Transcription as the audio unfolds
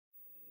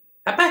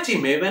Apache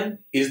Maven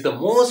is the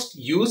most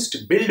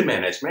used build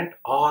management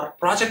or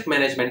project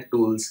management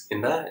tools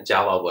in the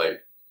Java world.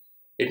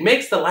 It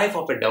makes the life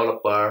of a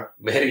developer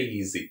very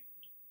easy.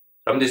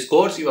 From this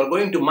course, you are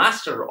going to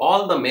master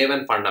all the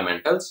Maven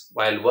fundamentals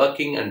while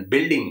working and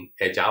building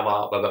a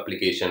Java web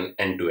application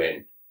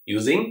end-to-end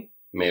using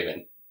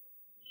Maven.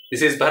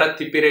 This is Bharat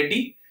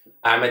Thippireddy.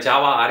 I am a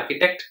Java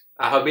architect.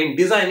 I have been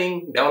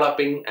designing,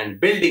 developing and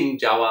building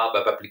Java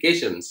web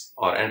applications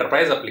or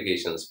enterprise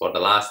applications for the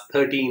last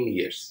 13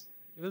 years.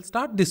 We will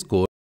start this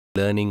course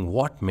learning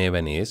what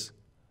Maven is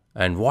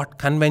and what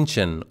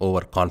convention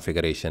over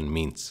configuration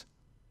means.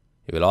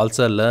 You will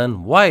also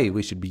learn why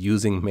we should be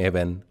using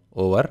Maven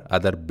over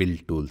other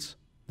build tools.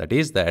 That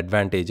is the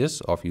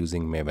advantages of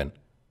using Maven.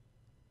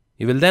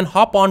 You will then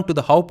hop on to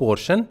the how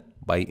portion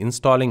by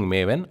installing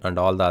Maven and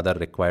all the other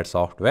required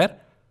software.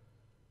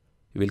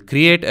 You will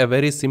create a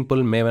very simple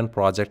Maven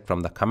project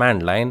from the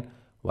command line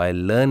while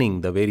learning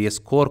the various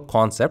core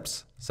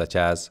concepts such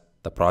as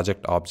the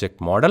project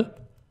object model,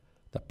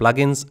 the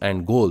plugins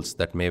and goals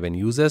that Maven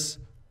uses,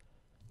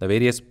 the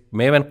various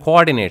Maven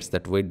coordinates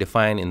that we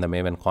define in the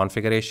Maven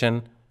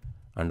configuration,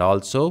 and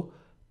also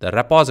the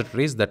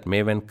repositories that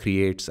Maven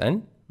creates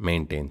and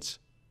maintains.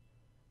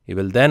 You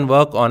will then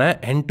work on an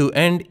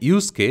end-to-end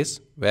use case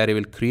where you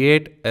will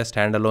create a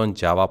standalone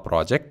Java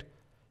project.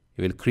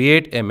 You will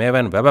create a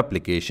Maven web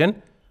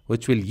application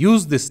which will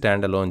use this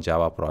standalone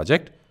Java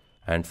project,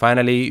 and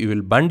finally you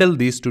will bundle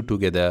these two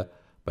together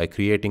by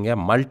creating a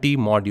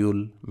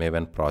multi-module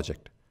Maven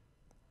project.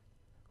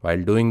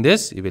 While doing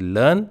this, you will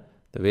learn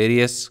the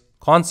various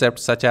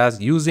concepts such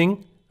as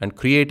using and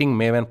creating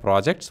Maven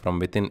projects from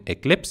within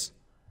Eclipse,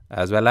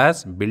 as well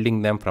as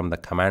building them from the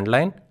command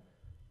line,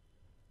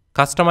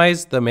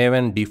 customize the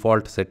Maven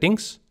default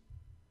settings.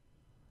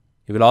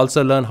 You will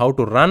also learn how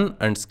to run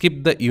and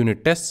skip the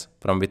unit tests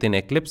from within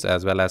Eclipse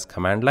as well as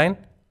command line,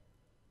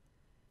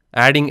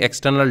 adding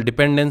external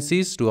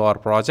dependencies to our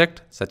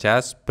project such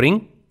as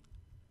Spring,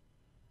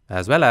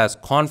 as well as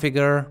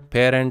configure,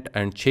 parent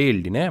and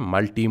child in a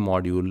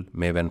multi-module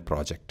Maven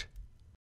project.